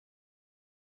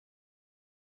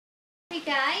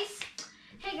guys.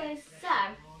 Hey guys, so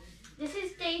this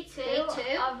is day two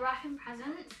of wrapping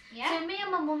presents. Yeah. So me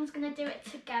and my mum's gonna do it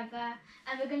together,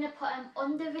 and we're gonna put them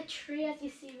under the tree. As you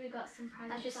see, we got some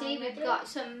presents. As you see, we've got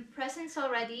some presents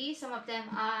already. Some of them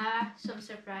are some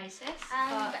surprises.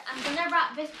 And I'm gonna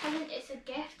wrap this present. It's a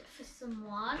gift for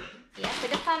someone. Yeah, for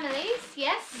the families.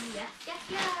 Yes.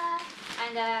 Yeah.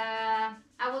 And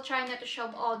I will try not to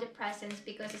show all the presents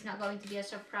because it's not going to be a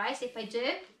surprise if I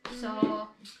do. So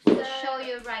we'll show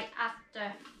you right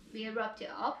after we wrapped it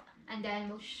up, and then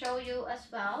we'll show you as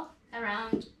well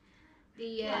around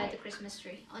the Christmas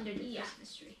tree, under the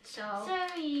Christmas tree. So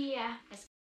yeah.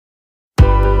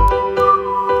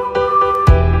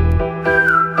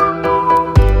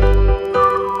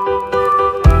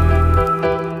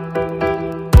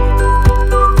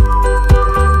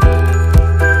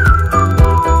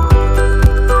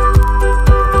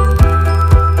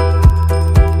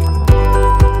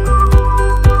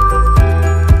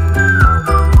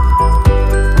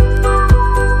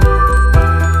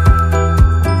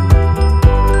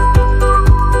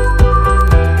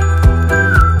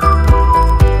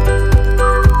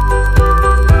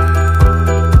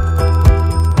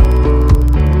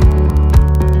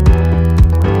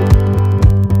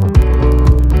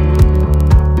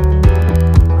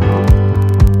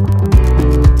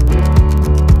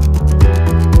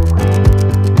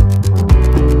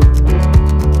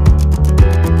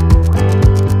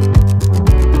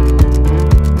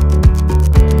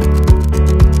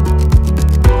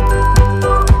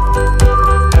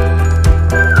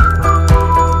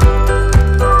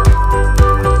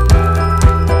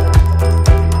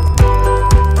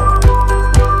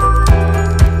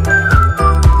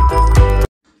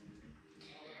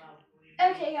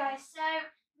 Okay guys, so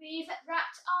we've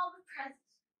wrapped all the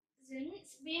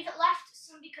presents. We've left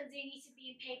some because they need to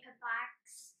be in paper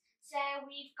bags. So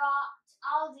we've got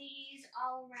all these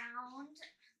all around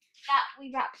that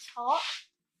we wrapped up.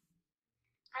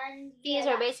 And these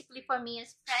are basically for me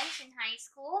as friends in high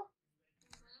school.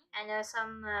 And there's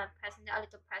some present, a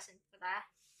little present for that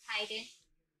hiding.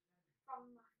 From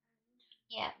my friend.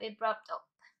 Yeah, we wrapped up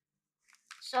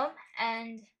some,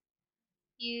 and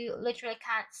you literally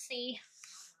can't see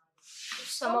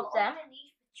some of them.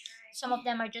 Some of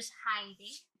them are just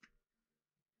hiding,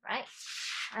 right?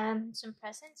 Some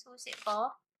presents. Who's it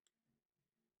for?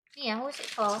 Yeah, who's it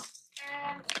for?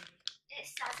 It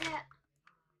says it.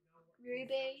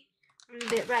 Ruby.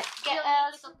 Ruby, right? Get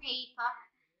a little paper.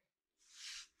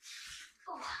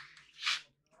 Oh.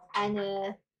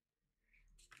 And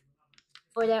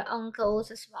for their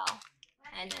uncles as well,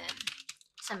 and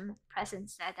some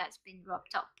presents that's been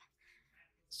wrapped up.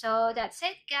 So that's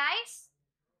it, guys.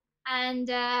 And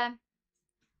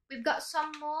we've got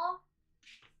some more.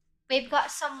 We've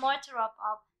got some more to wrap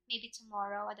up. Maybe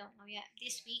tomorrow. I don't know yet.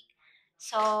 This week.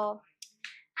 So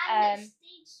and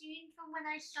stay tuned from when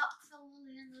I shop for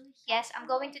Lily. Yes, I'm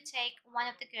going to take one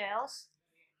of the girls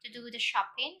to do the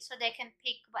shopping, so they can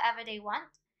pick whatever they want.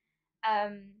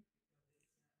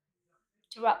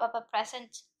 To wrap up a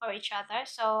present for each other.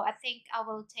 So I think I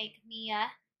will take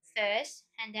Mia first,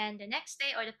 and then the next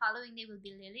day or the following day will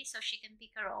be Lily, so she can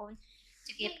pick her own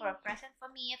to give her a present for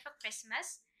Mia for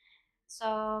Christmas.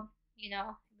 So, you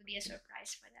know, it will be a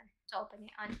surprise for them to open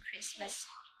it on Christmas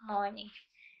morning.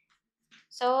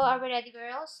 So are we ready,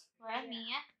 girls? Where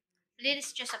Mia?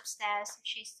 Lily's just upstairs.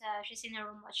 She's in her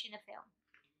room watching a film.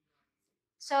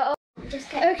 So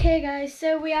okay guys,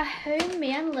 so we are home,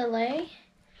 me and Lily.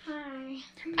 Hi.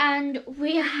 And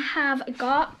we have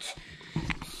got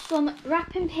some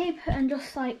wrapping paper and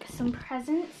just like some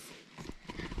presents.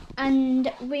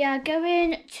 And we are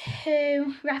going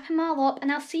to wrap them all up,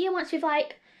 and I'll see you once we've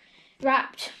like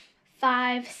wrapped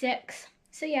 5, 6.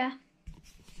 So yeah.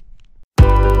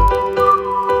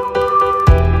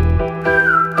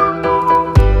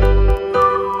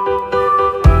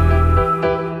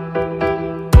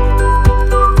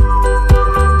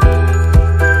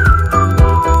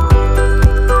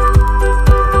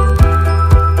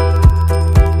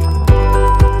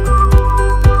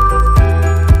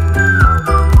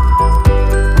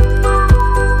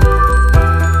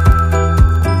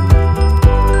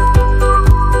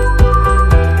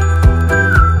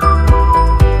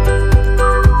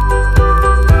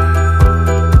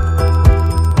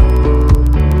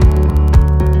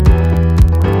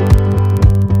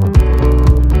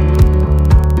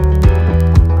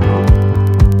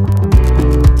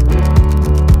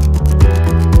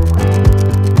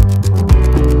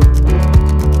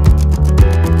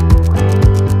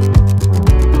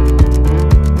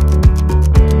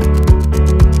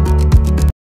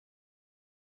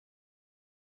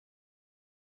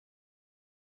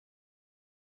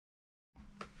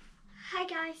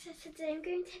 guys, so today I'm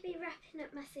going to be wrapping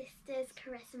up my sister's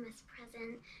Christmas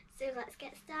present, so let's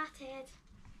get started.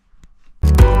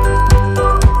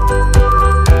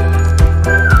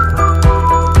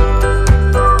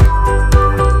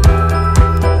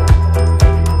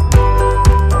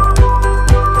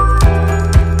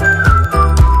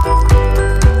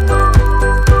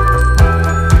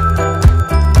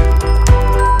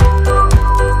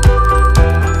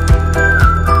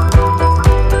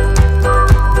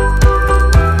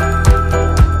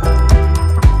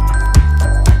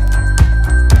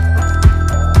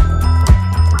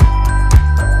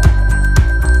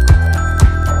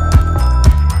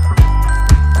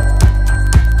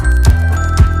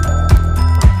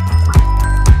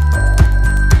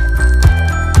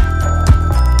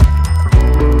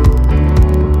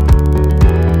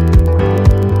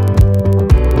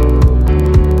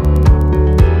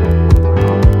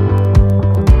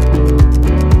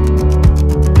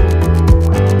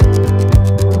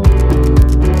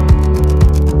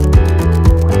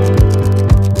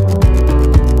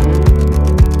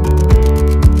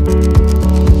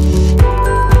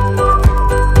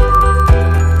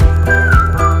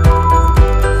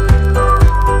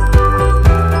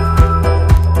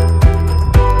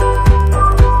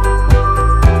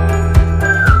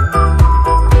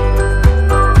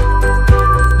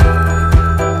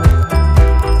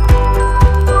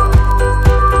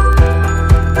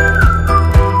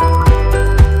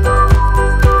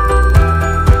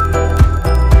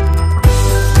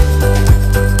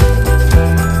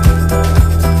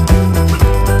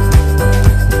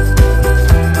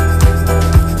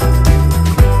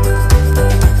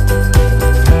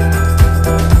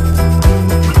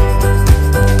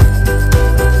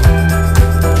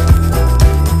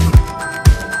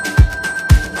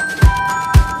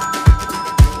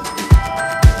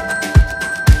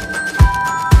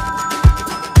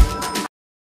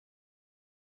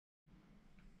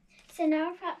 So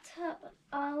now I've wrapped up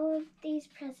all of these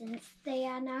presents. They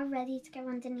are now ready to go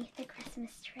underneath the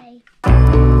Christmas tree.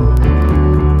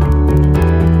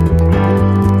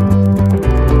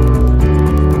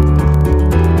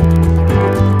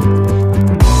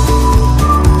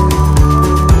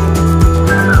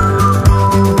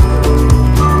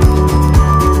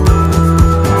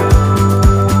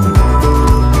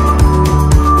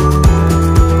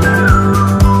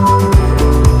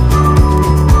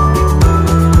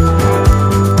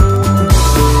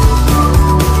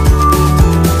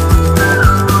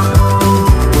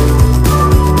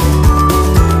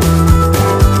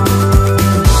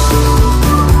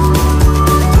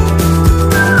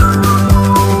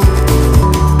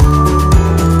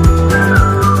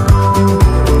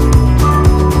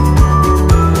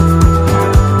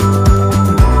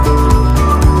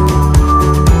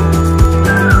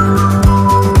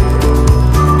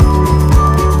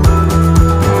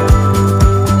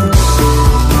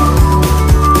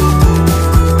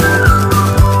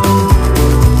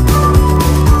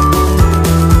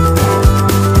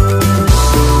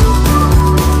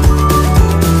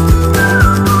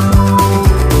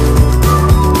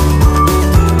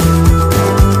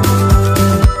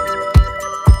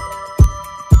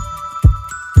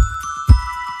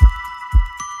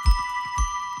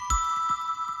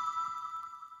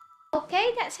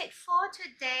 Okay, that's it for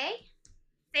today.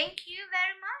 Thank you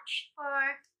very much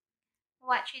for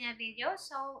watching our video.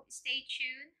 So stay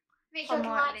tuned. Make for sure to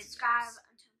more like, videos. subscribe,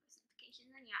 and turn on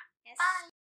notifications. And yeah, Yes. bye.